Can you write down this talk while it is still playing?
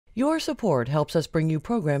Your support helps us bring you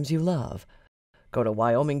programs you love. Go to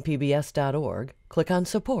wyomingpbs.org, click on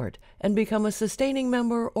Support, and become a sustaining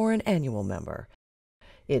member or an annual member.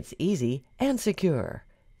 It's easy and secure.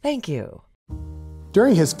 Thank you.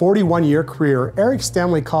 During his 41-year career, Eric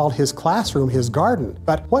Stemle called his classroom his garden.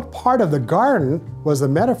 But what part of the garden was the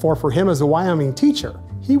metaphor for him as a Wyoming teacher?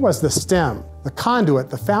 He was the stem, the conduit,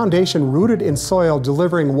 the foundation rooted in soil,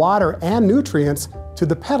 delivering water and nutrients to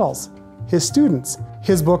the petals, his students.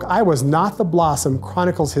 His book, I Was Not the Blossom,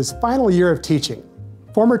 chronicles his final year of teaching.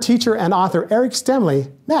 Former teacher and author Eric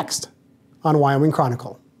Stemle, next on Wyoming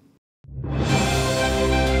Chronicle.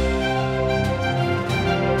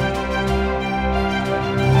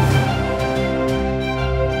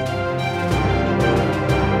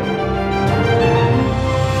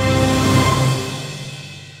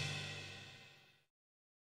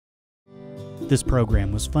 This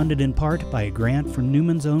program was funded in part by a grant from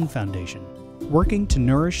Newman's Own Foundation, working to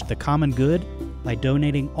nourish the common good by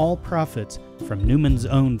donating all profits from Newman's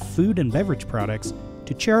Own food and beverage products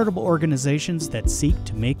to charitable organizations that seek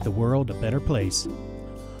to make the world a better place.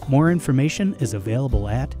 More information is available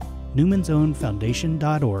at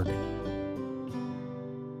newmansownfoundation.org.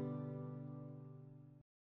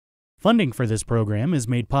 Funding for this program is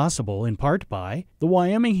made possible in part by the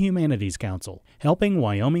Wyoming Humanities Council, helping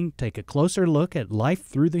Wyoming take a closer look at life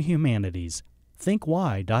through the humanities,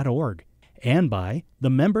 thinkwhy.org, and by the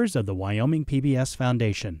members of the Wyoming PBS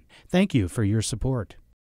Foundation. Thank you for your support.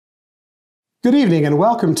 Good evening and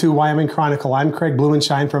welcome to Wyoming Chronicle. I'm Craig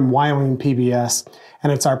Blumenshine from Wyoming PBS,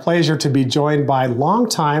 and it's our pleasure to be joined by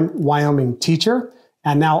longtime Wyoming teacher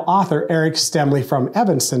and now author Eric Stemle from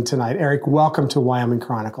Evanston tonight. Eric, welcome to Wyoming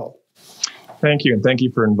Chronicle. Thank you, and thank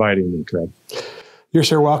you for inviting me, Craig. You're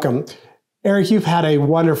sure welcome. Eric, you've had a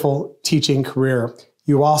wonderful teaching career.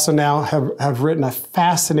 You also now have written a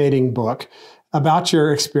fascinating book about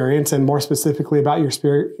your experience, and more specifically about your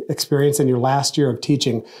experience in your last year of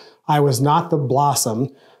teaching. I Was Not the Blossom,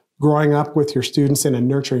 Growing Up with Your Students in a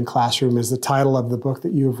Nurturing Classroom is the title of the book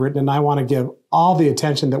that you've written, and I want to give all the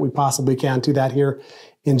attention that we possibly can to that here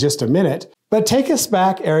in just a minute. But take us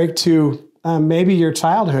back, Eric, to maybe your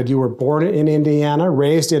childhood. You were born in Indiana,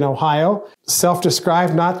 raised in Ohio,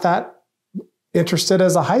 self-described not that interested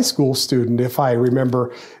as a high school student, if I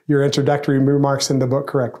remember your introductory remarks in the book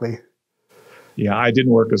correctly. Yeah, I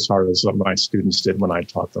didn't work as hard as my students did when I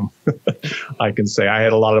taught them. I can say I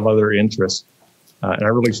had a lot of other interests, and I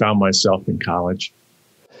really found myself in college.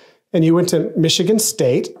 And you went to Michigan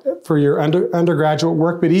State for your undergraduate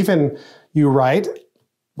work, but even, you write,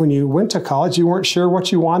 when you went to college, you weren't sure what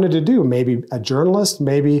you wanted to do. Maybe a journalist,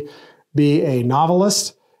 maybe be a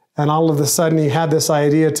novelist. And all of a sudden you had this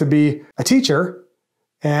idea to be a teacher,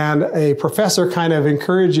 and a professor kind of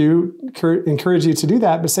encouraged you to do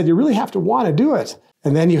that, but said you really have to want to do it.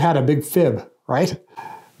 And then you had a big fib, right?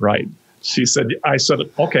 Right. I said,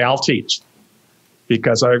 okay, I'll teach.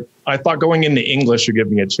 Because I thought going into English would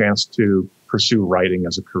give me a chance to pursue writing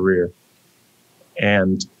as a career.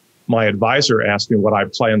 And my advisor asked me what I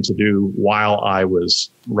planned to do while I was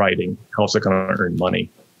writing. How was I going to earn money?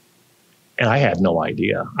 And I had no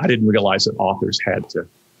idea. I didn't realize that authors had to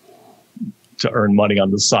earn money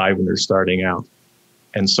on the side when they're starting out.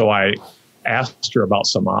 And so I asked her about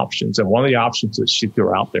some options. And one of the options that she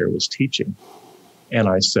threw out there was teaching. And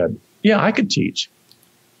I said, yeah, I could teach.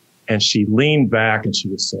 And she leaned back and she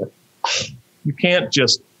just said, you can't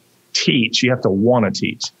just teach. You have to want to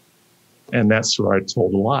teach. And that's where I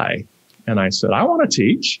told a lie. And I said, I want to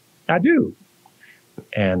teach. I do.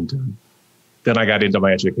 And then I got into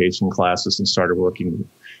my education classes and started working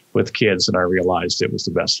with kids. And I realized it was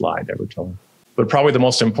the best lie I'd ever told. But probably the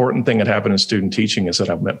most important thing that happened in student teaching is that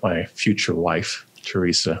I've met my future wife,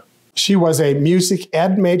 Teresa. She was a music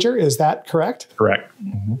ed major. Is that correct? Correct.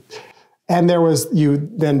 Mm-hmm. And you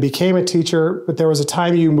then became a teacher, but there was a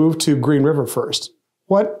time you moved to Green River first.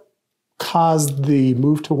 What caused the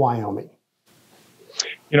move to Wyoming?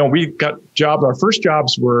 You know, we got jobs. Our first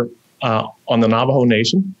jobs were on the Navajo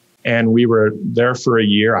Nation, and we were there for a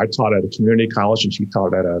year. I taught at a community college, and she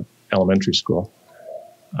taught at an elementary school.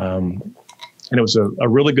 And it was a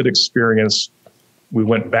really good experience. We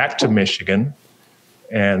went back to Michigan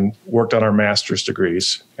and worked on our master's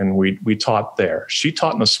degrees, and we taught there. She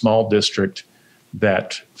taught in a small district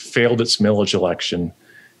that failed its millage election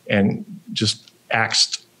and just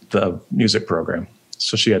axed the music program.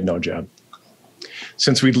 So she had no job.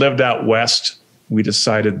 Since we lived out west, we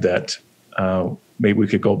decided that maybe we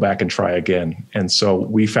could go back and try again. And so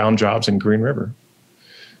we found jobs in Green River.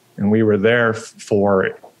 And we were there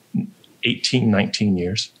for 18, 19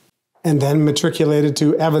 years. And then matriculated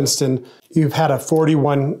to Evanston. You've had a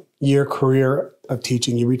 41-year career of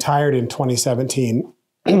teaching. You retired in 2017.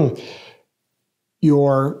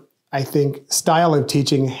 Your, I think, style of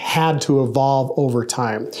teaching had to evolve over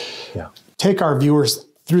time. Yeah. Take our viewers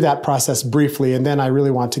through that process briefly, and then I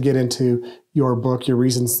really want to get into your book, your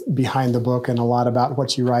reasons behind the book, and a lot about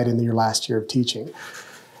what you write in your last year of teaching.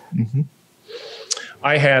 Mm-hmm.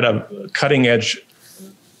 I had a cutting-edge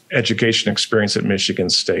education experience at Michigan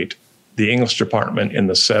State. The English department in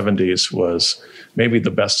the 70s was maybe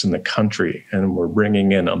the best in the country, and we're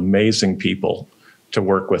bringing in amazing people to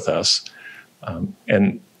work with us.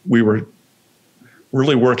 And we were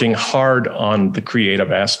really working hard on the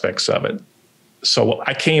creative aspects of it. So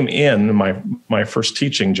I came in my first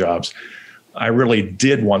teaching jobs. I really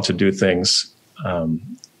did want to do things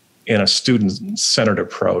in a student-centered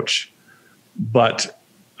approach, but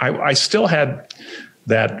I still had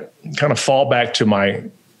that kind of fallback to my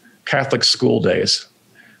Catholic school days.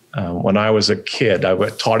 When I was a kid, I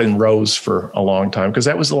taught in rows for a long time because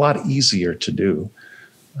that was a lot easier to do.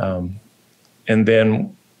 And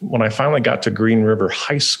then when I finally got to Green River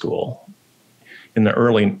High School in the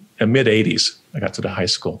mid 80s, I got to the high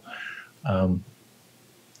school. And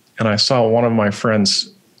I saw one of my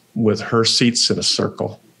friends with her seats in a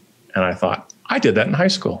circle. And I thought, I did that in high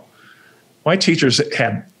school. My teachers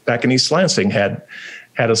back in East Lansing, had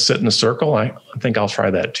us sit in a circle. I think I'll try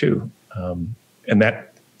that too. And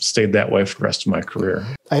that stayed that way for the rest of my career.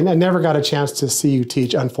 I never got a chance to see you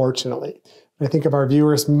teach, unfortunately. I think if our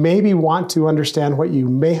viewers maybe want to understand what you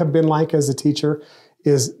may have been like as a teacher,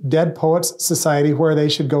 is Dead Poets Society where they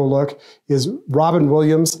should go look? Is Robin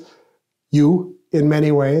Williams you in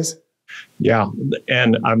many ways? Yeah,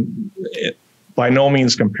 and I'm by no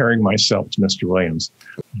means comparing myself to Mr. Williams,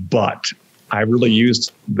 but I really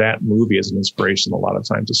used that movie as an inspiration a lot of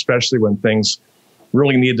times, especially when things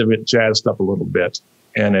really need to get jazzed up a little bit.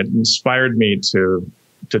 And it inspired me to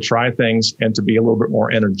try things and to be a little bit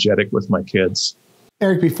more energetic with my kids.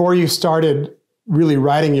 Eric, before you started really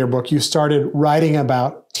writing your book, you started writing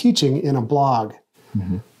about teaching in a blog.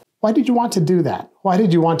 Mm-hmm. Why did you want to do that? Why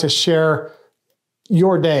did you want to share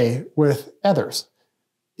your day with others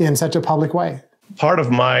in such a public way? Part of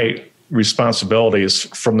my responsibilities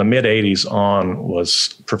from the mid 80s on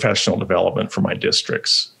was professional development for my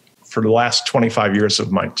districts. For the last 25 years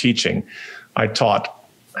of my teaching, I taught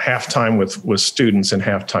half time with students and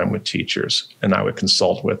half time with teachers, and I would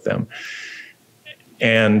consult with them.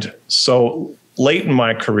 And so late in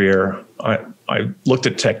my career, I looked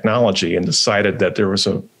at technology and decided that there was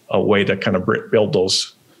a way to kind of build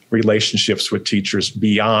those relationships with teachers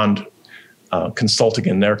beyond consulting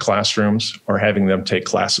in their classrooms or having them take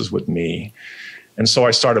classes with me. And so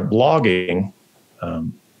I started blogging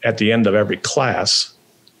at the end of every class,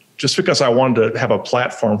 just because I wanted to have a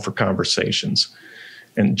platform for conversations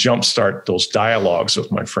and jumpstart those dialogues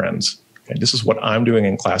with my friends. Okay, this is what I'm doing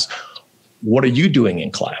in class. What are you doing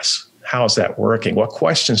in class? How is that working? What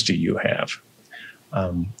questions do you have?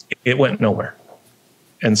 It went nowhere.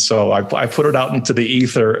 And so I put it out into the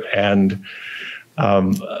ether, and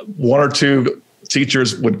one or two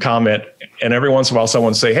teachers would comment, and every once in a while someone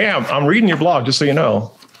would say, hey, I'm reading your blog, just so you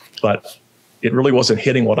know. But it really wasn't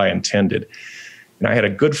hitting what I intended. And I had a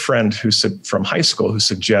good friend from high school who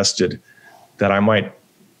suggested that I might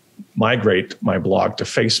migrate my blog to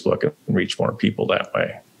Facebook and reach more people that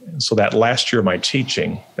way. And so that last year of my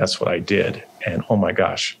teaching, that's what I did. And oh my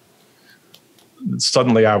gosh,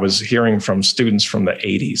 suddenly I was hearing from students from the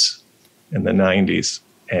 80s and the 90s.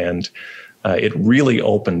 And it really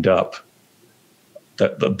opened up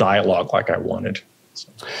the dialogue like I wanted.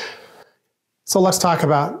 So let's talk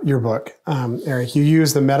about your book, Eric. You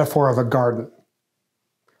use the metaphor of a garden.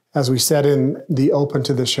 As we said in the open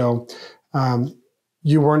to the show,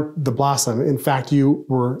 you weren't the blossom. In fact, you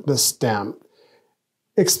were the stem.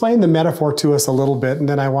 Explain the metaphor to us a little bit, and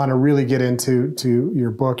then I want to really get into your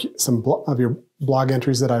book, some of your blog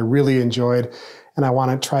entries that I really enjoyed, and I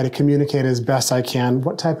want to try to communicate as best I can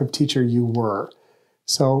what type of teacher you were.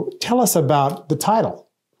 So tell us about the title.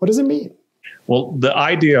 What does it mean? Well, the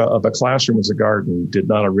idea of a classroom as a garden did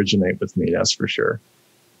not originate with me, that's for sure.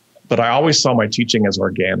 But I always saw my teaching as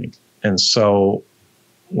organic. And so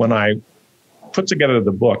when I put together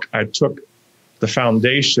the book, I took the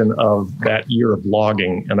foundation of that year of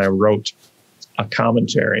blogging and I wrote a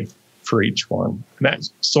commentary for each one. And that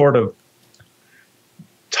sort of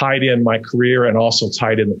tied in my career and also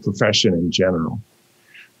tied in the profession in general.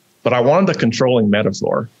 But I wanted a controlling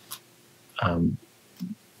metaphor.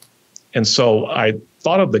 And so I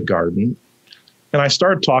thought of the garden, and I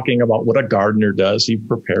started talking about what a gardener does. He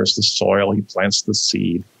prepares the soil, he plants the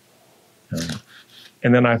seed.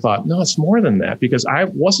 And then I thought, no, it's more than that, because I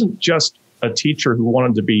wasn't just a teacher who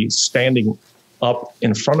wanted to be standing up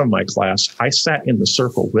in front of my class, I sat in the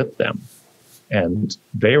circle with them. And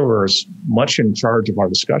they were as much in charge of our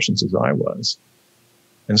discussions as I was.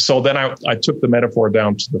 And so then I took the metaphor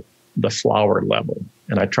down to the flower level.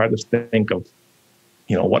 And I tried to think of,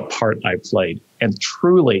 what part I played. And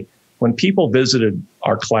truly, when people visited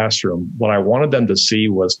our classroom, what I wanted them to see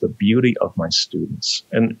was the beauty of my students.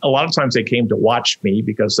 And a lot of times they came to watch me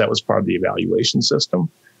because that was part of the evaluation system,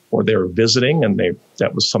 or they were visiting and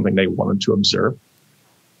that was something they wanted to observe.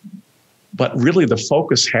 But really the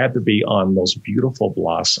focus had to be on those beautiful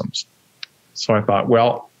blossoms. So I thought,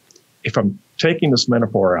 well, if I'm taking this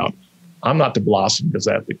metaphor out, I'm not the blossom because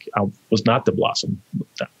I was not the blossom.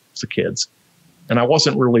 That was the kids. And I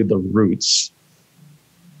wasn't really the roots.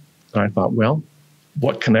 And I thought, well,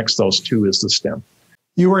 what connects those two is the stem.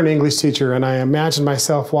 You were an English teacher, and I imagine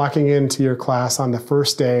myself walking into your class on the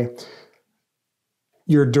first day.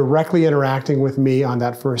 You're directly interacting with me on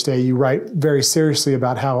that first day. You write very seriously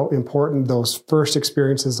about how important those first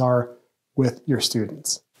experiences are with your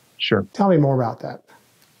students. Sure. Tell me more about that.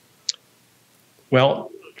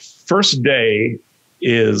 Well, first day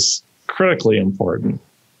is critically important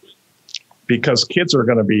because kids are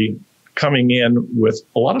going to be coming in with,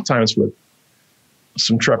 a lot of times, with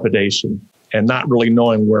some trepidation and not really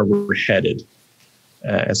knowing where we're headed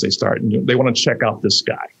as they start. And they want to check out this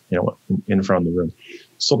guy, in front of the room.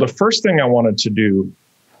 So the first thing I wanted to do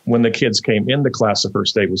when the kids came into class the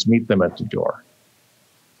first day was meet them at the door.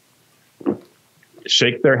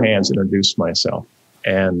 Shake their hands, introduce myself,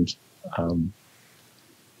 and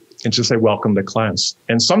just say, welcome to class.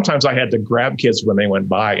 And sometimes I had to grab kids when they went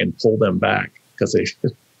by and pull them back because they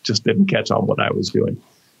just didn't catch on what I was doing.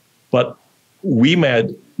 But we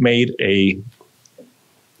made a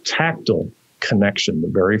tactile connection the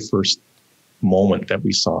very first moment that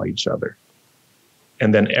we saw each other.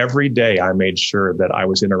 And then every day I made sure that I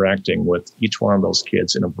was interacting with each one of those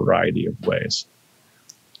kids in a variety of ways.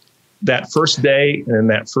 That first day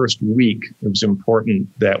and that first week, it was important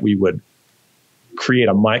that we would create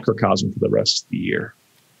a microcosm for the rest of the year.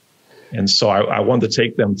 And so I wanted to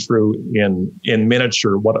take them through in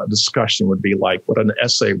miniature what a discussion would be like, what an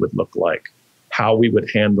essay would look like, how we would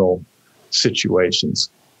handle situations.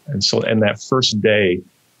 And so in that first day,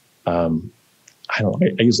 I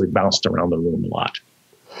usually bounced around the room a lot.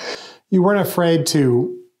 You weren't afraid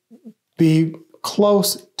to be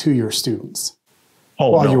close to your students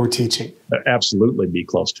while you were teaching. Absolutely be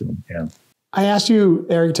close to them, yeah. I asked you,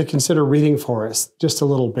 Eric, to consider reading for us just a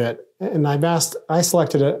little bit. And I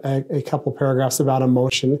selected a couple paragraphs about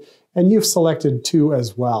emotion, and you've selected two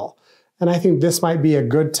as well. And I think this might be a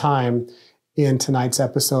good time in tonight's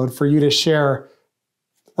episode for you to share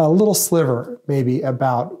a little sliver maybe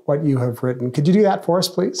about what you have written. Could you do that for us,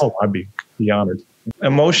 please? Oh, I'd be honored.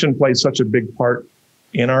 Emotion plays such a big part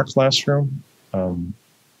in our classroom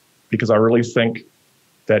because I really think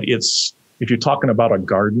that if you're talking about a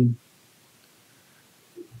garden,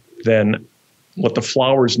 then what the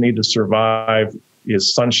flowers need to survive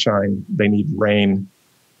is sunshine. They need rain.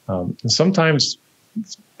 And sometimes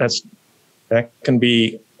that can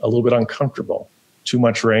be a little bit uncomfortable. Too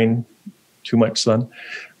much rain, too much sun.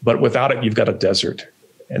 But without it, you've got a desert.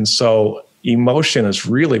 And so emotion is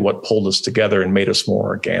really what pulled us together and made us more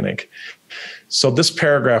organic. So this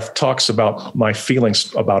paragraph talks about my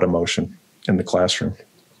feelings about emotion in the classroom.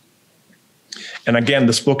 And again,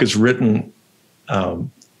 this book is written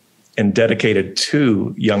and dedicated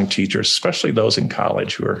to young teachers, especially those in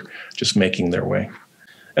college who are just making their way.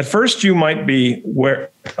 At first, you might be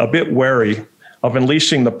a bit wary of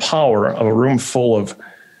unleashing the power of a room full of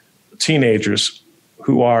teenagers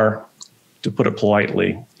who are, to put it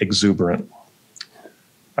politely, exuberant.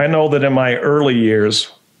 I know that in my early years,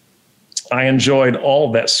 I enjoyed all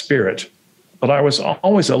of that spirit, but I was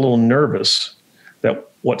always a little nervous that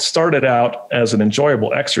what started out as an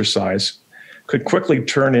enjoyable exercise could quickly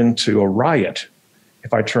turn into a riot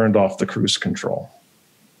if I turned off the cruise control.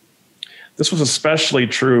 This was especially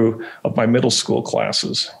true of my middle school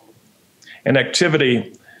classes. An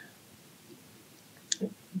activity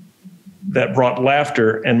that brought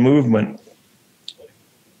laughter and movement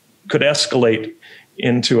could escalate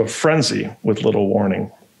into a frenzy with little warning.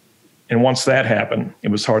 And once that happened, it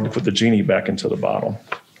was hard to put the genie back into the bottle.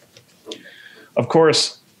 Of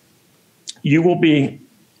course, you will be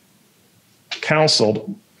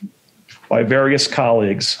counseled by various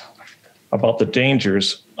colleagues about the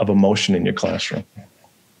dangers of emotion in your classroom,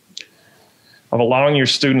 of allowing your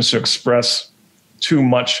students to express too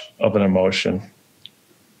much of an emotion.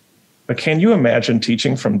 But can you imagine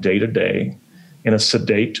teaching from day to day in a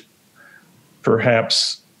sedate,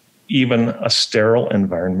 perhaps even a sterile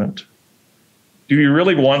environment? Do you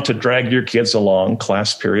really want to drag your kids along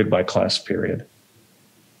class period by class period?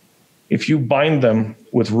 If you bind them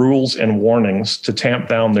with rules and warnings to tamp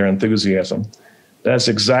down their enthusiasm, that's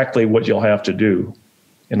exactly what you'll have to do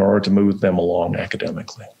in order to move them along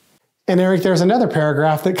academically. And Eric, there's another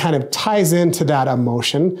paragraph that kind of ties into that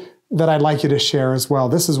emotion that I'd like you to share as well.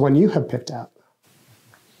 This is one you have picked out.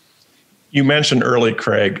 You mentioned early,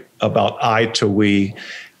 Craig, about I to we,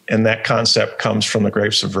 and that concept comes from the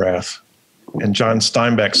Grapes of Wrath. And John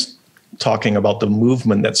Steinbeck's talking about the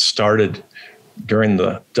movement that started during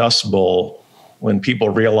the Dust Bowl when people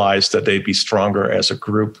realized that they'd be stronger as a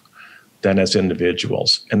group than as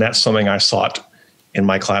individuals. And that's something I sought in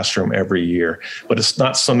my classroom every year. But it's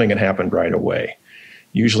not something that happened right away.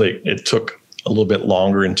 Usually it took a little bit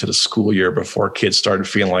longer into the school year before kids started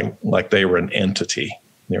feeling like they were an entity.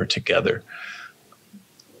 They were together.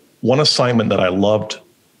 One assignment that I loved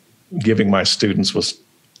giving my students was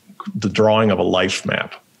the drawing of a life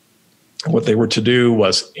map. What they were to do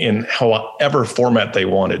was, in however format they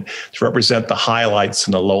wanted, to represent the highlights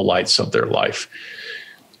and the lowlights of their life.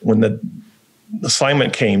 When the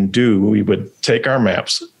assignment came due, we would take our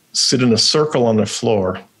maps, sit in a circle on the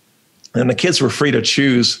floor, and the kids were free to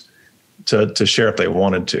choose to share if they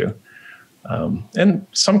wanted to. And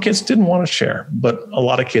some kids didn't want to share, but a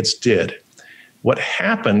lot of kids did. What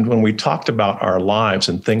happened when we talked about our lives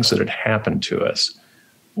and things that had happened to us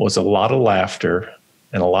was a lot of laughter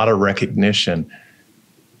and a lot of recognition.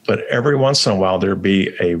 But every once in a while, there'd be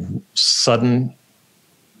a sudden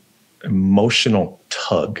emotional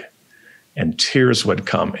tug, and tears would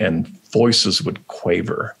come and voices would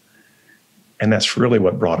quaver. And that's really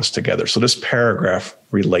what brought us together. So this paragraph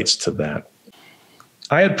relates to that.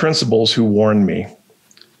 I had principals who warned me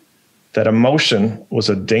that emotion was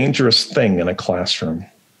a dangerous thing in a classroom,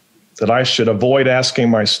 that I should avoid asking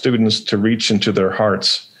my students to reach into their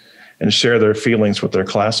hearts and share their feelings with their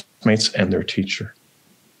classmates and their teacher.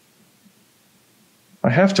 I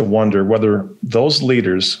have to wonder whether those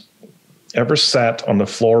leaders ever sat on the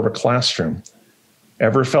floor of a classroom,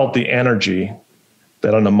 ever felt the energy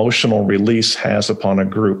that an emotional release has upon a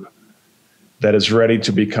group that is ready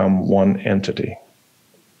to become one entity.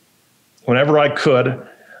 Whenever I could,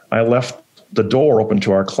 I left the door open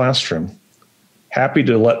to our classroom, happy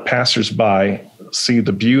to let passersby see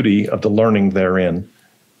the beauty of the learning therein,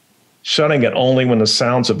 shutting it only when the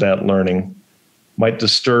sounds of that learning might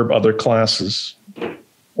disturb other classes,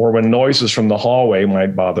 or when noises from the hallway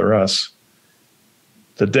might bother us.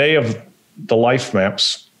 The day of the life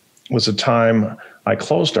maps was a time I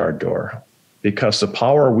closed our door because the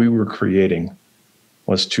power we were creating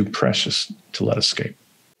was too precious to let escape.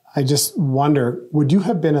 I just wonder, would you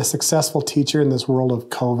have been a successful teacher in this world of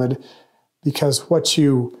COVID? Because what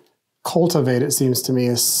you cultivate, it seems to me,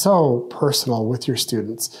 is so personal with your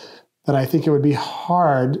students that I think it would be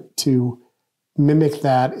hard to mimic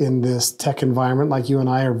that in this tech environment like you and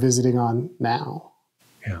I are visiting on now.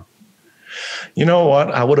 Yeah. You know what?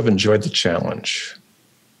 I would have enjoyed the challenge.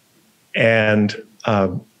 And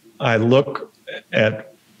I look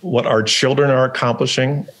at what our children are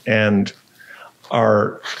accomplishing, and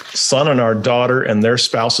our son and our daughter and their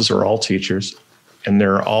spouses are all teachers, and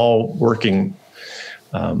they're all working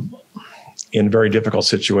in very difficult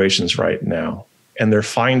situations right now. And they're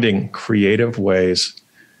finding creative ways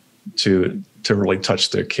to really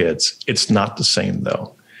touch their kids. It's not the same,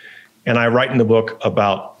 though. And I write in the book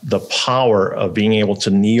about the power of being able to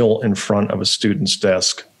kneel in front of a student's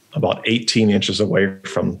desk about 18 inches away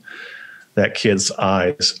from that kid's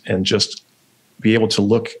eyes and just be able to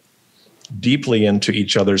look deeply into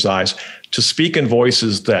each other's eyes, to speak in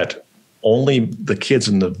voices that only the kids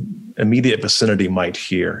in the immediate vicinity might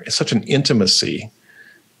hear. It's such an intimacy.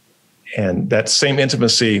 And that same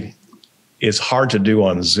intimacy is hard to do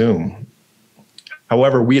on Zoom.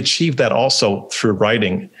 However, we achieved that also through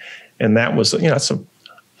writing. And that was, it's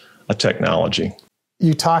a technology.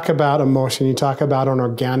 You talk about emotion, you talk about an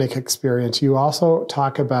organic experience. You also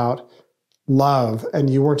talk about love, and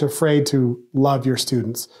you weren't afraid to love your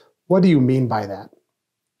students. What do you mean by that?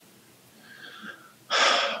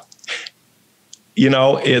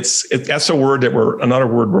 That's a word that another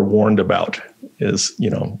word we're warned about is,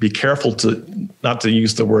 be careful not to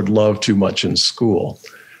use the word love too much in school.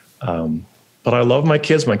 But I love my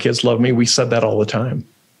kids. My kids love me. We said that all the time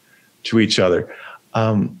to each other.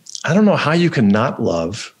 I don't know how you can not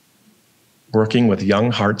love working with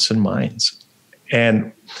young hearts and minds.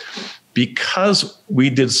 And because we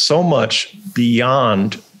did so much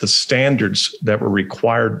beyond the standards that were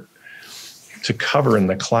required to cover in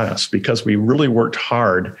the class, because we really worked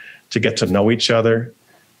hard to get to know each other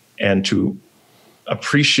and to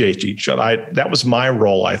appreciate each other. That was my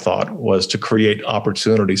role, I thought, was to create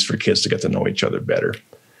opportunities for kids to get to know each other better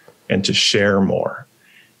and to share more.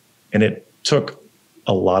 And it took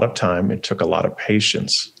a lot of time. It took a lot of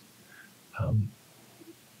patience.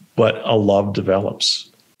 But a love develops.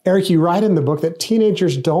 Eric, you write in the book that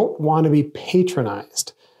teenagers don't want to be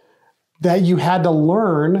patronized, that you had to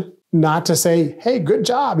learn not to say, hey, good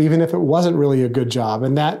job, even if it wasn't really a good job,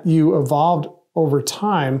 and that you evolved over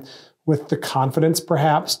time with the confidence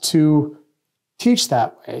perhaps to teach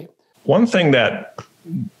that way. One thing that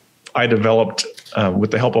I developed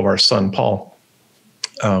with the help of our son, Paul,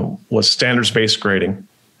 was standards-based grading.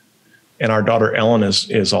 And our daughter, Ellen,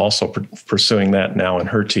 is also pursuing that now in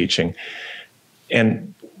her teaching.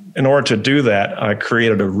 And in order to do that, I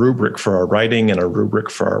created a rubric for our writing and a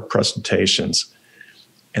rubric for our presentations.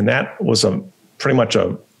 And that was pretty much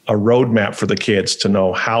a roadmap for the kids to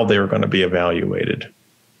know how they were going to be evaluated.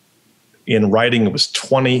 In writing, it was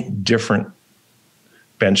 20 different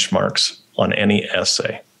benchmarks on any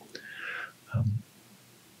essay.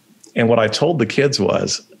 And what I told the kids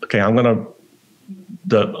was, okay, I'm going to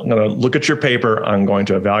look at your paper. I'm going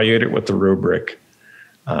to evaluate it with the rubric.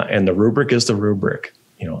 And the rubric is the rubric.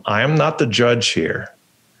 I am not the judge here.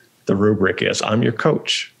 The rubric is. I'm your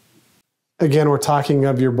coach. Again, we're talking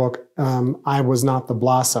of your book, I Was Not the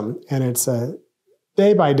Blossom. And it's a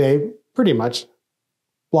day-by-day, pretty much,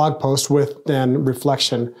 blog post with then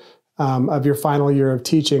reflection of your final year of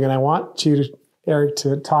teaching. And I want you, Eric,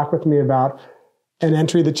 to talk with me about an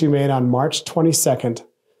entry that you made on March 22nd,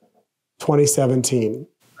 2017.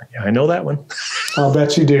 Yeah, I know that one. I'll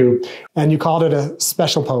bet you do. And you called it a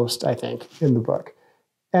special post, I think, in the book.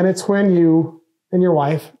 And it's when you and your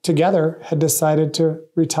wife together had decided to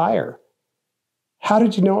retire. How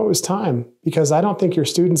did you know it was time? Because I don't think your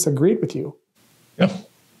students agreed with you. No,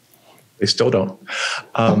 they still don't.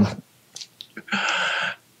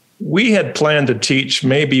 We had planned to teach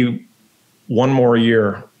maybe one more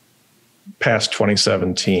year past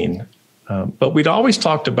 2017, but we'd always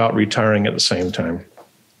talked about retiring at the same time.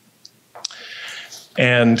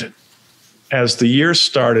 And as the year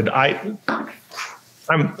started, I'm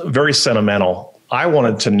very sentimental. I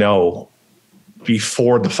wanted to know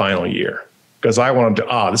before the final year, because I wanted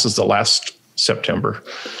to, this is the last September.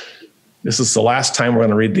 This is the last time we're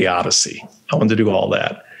going to read the Odyssey. I wanted to do all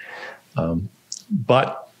that.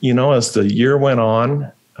 But, as the year went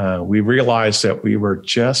on, we realized that we were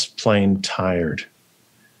just plain tired.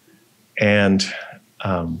 And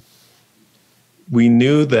we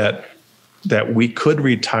knew that we could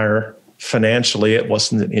retire financially. It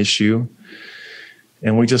wasn't an issue.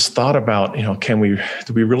 And we just thought about,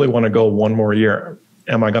 do we really want to go one more year?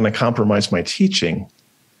 Am I going to compromise my teaching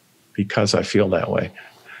because I feel that way?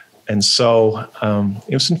 And so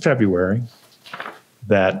it was in February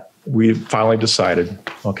that we finally decided,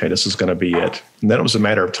 okay, this is going to be it. And then it was a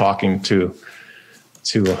matter of talking to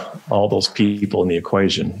all those people in the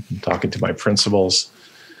equation, and talking to my principals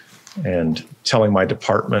and telling my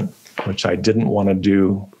department, which I didn't want to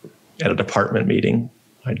do at a department meeting.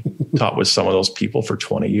 I taught with some of those people for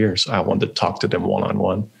 20 years. I wanted to talk to them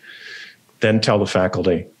one-on-one, then tell the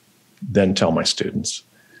faculty, then tell my students.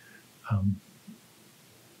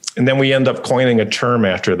 And then we end up coining a term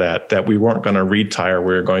after that we weren't going to retire,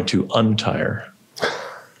 we were going to untire.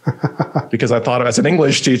 Because I thought, as an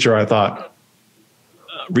English teacher, I thought,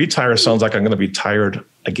 retire sounds like I'm going to be tired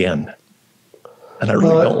again. And I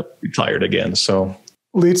really don't want to be tired again. So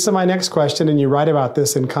leads to my next question, and you write about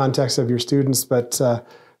this in context of your students, but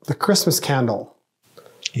the Christmas candle.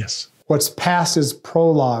 Yes. What's past is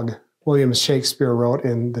prologue, William Shakespeare wrote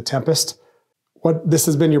in The Tempest. This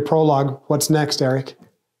has been your prologue. What's next, Eric?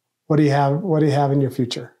 What do you have in your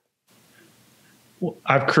future? Well,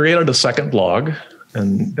 I've created a second blog,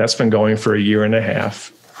 and that's been going for a year and a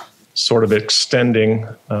half, sort of extending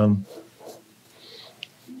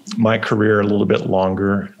my career a little bit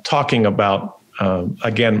longer, talking about,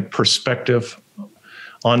 again, perspective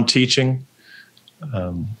on teaching.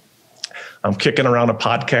 I'm kicking around a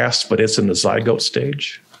podcast, but it's in the zygote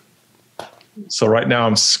stage. So right now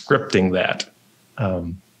I'm scripting that.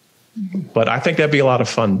 But I think that'd be a lot of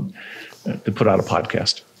fun to put out a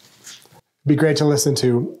podcast. Be great to listen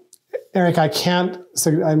to. Eric,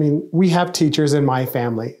 we have teachers in my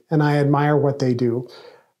family, and I admire what they do.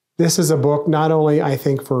 This is a book not only, I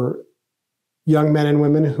think, for young men and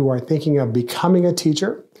women who are thinking of becoming a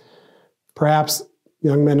teacher, perhaps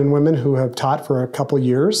young men and women who have taught for a couple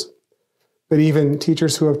years, but even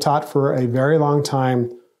teachers who have taught for a very long time,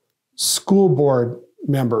 school board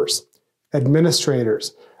members,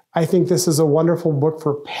 administrators. I think this is a wonderful book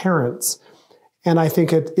for parents. And I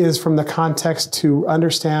think it is from the context to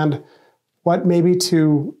understand what maybe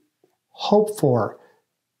to hope for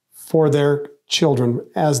their children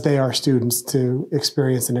as they are students to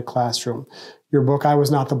experience in a classroom. Your book, I Was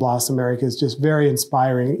Not the Blossom, Eric, is just very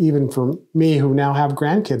inspiring, even for me who now have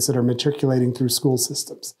grandkids that are matriculating through school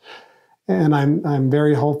systems. And I'm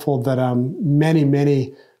very hopeful that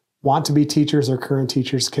many want to be teachers or current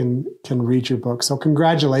teachers can read your book. So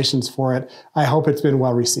congratulations for it. I hope it's been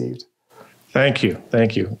well received. Thank you.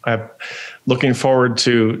 I'm looking forward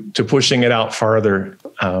to pushing it out farther.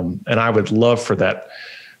 And I would love for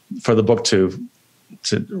the book to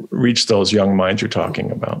reach those young minds you're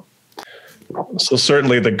talking about. So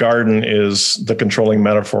certainly the garden is the controlling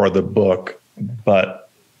metaphor of the book, but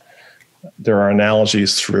there are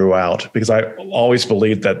analogies throughout, because I always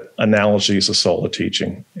believe that analogy is the soul of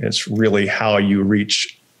teaching. It's really how you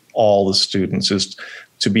reach all the students, is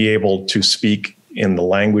to be able to speak in the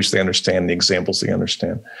language they understand, the examples they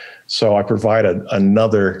understand. So I provide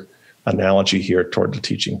another analogy here toward the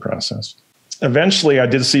teaching process. Eventually, I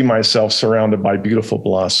did see myself surrounded by beautiful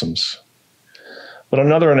blossoms. But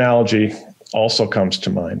another analogy also comes to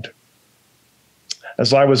mind.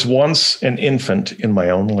 As I was once an infant in my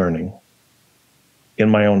own learning, in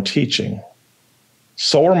my own teaching,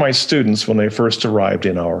 so were my students when they first arrived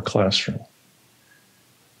in our classroom.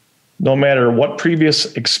 No matter what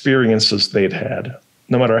previous experiences they'd had,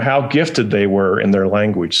 no matter how gifted they were in their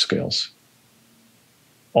language skills,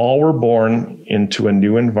 all were born into a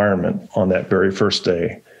new environment on that very first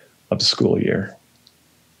day of the school year.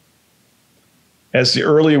 As the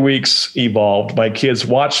early weeks evolved, my kids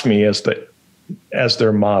watched me as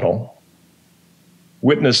their model,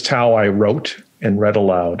 witnessed how I wrote and read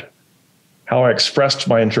aloud, how I expressed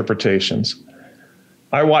my interpretations.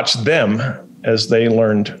 I watched them as they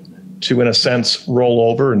learned to, in a sense, roll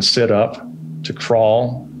over and sit up, to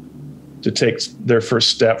crawl, to take their first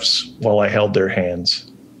steps while I held their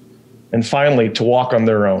hands, and finally to walk on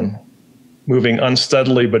their own, moving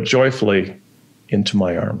unsteadily but joyfully into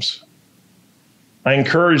my arms. I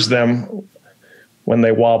encouraged them when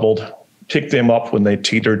they wobbled, picked them up when they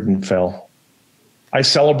teetered and fell. I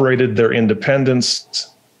celebrated their independence,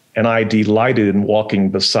 and I delighted in walking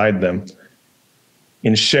beside them,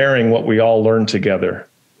 in sharing what we all learned together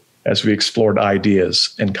as we explored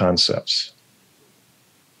ideas and concepts.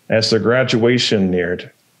 As their graduation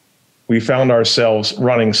neared, we found ourselves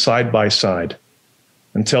running side by side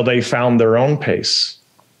until they found their own pace,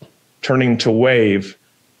 turning to wave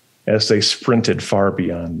as they sprinted far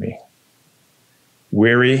beyond me.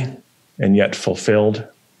 Weary and yet fulfilled,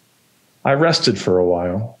 I rested for a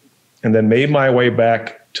while and then made my way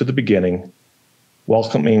back to the beginning,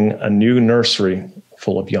 welcoming a new nursery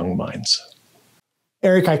full of young minds.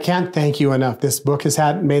 Eric, I can't thank you enough. This book has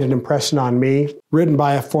made an impression on me, written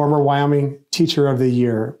by a former Wyoming Teacher of the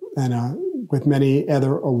Year, and with many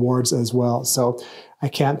other awards as well. So I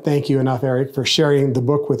can't thank you enough, Eric, for sharing the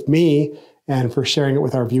book with me and for sharing it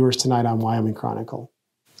with our viewers tonight on Wyoming Chronicle.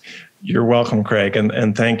 You're welcome, Craig,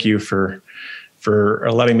 and thank you for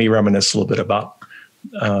letting me reminisce a little bit about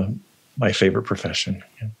my favorite profession.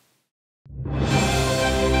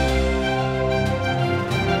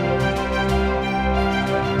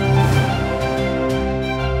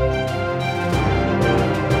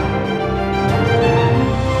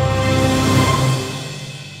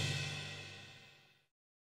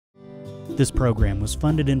 This program was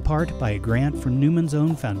funded in part by a grant from Newman's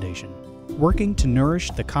Own Foundation, working to nourish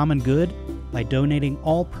the common good by donating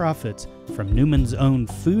all profits from Newman's Own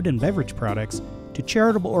food and beverage products to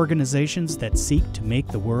charitable organizations that seek to make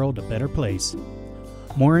the world a better place.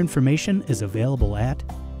 More information is available at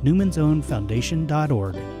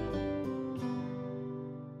newmansownfoundation.org.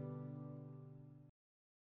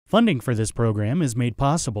 Funding for this program is made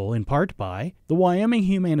possible in part by the Wyoming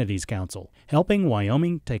Humanities Council, helping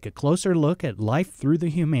Wyoming take a closer look at life through the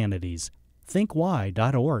humanities,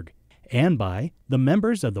 thinkwy.org, and by the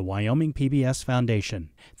members of the Wyoming PBS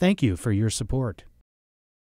Foundation. Thank you for your support.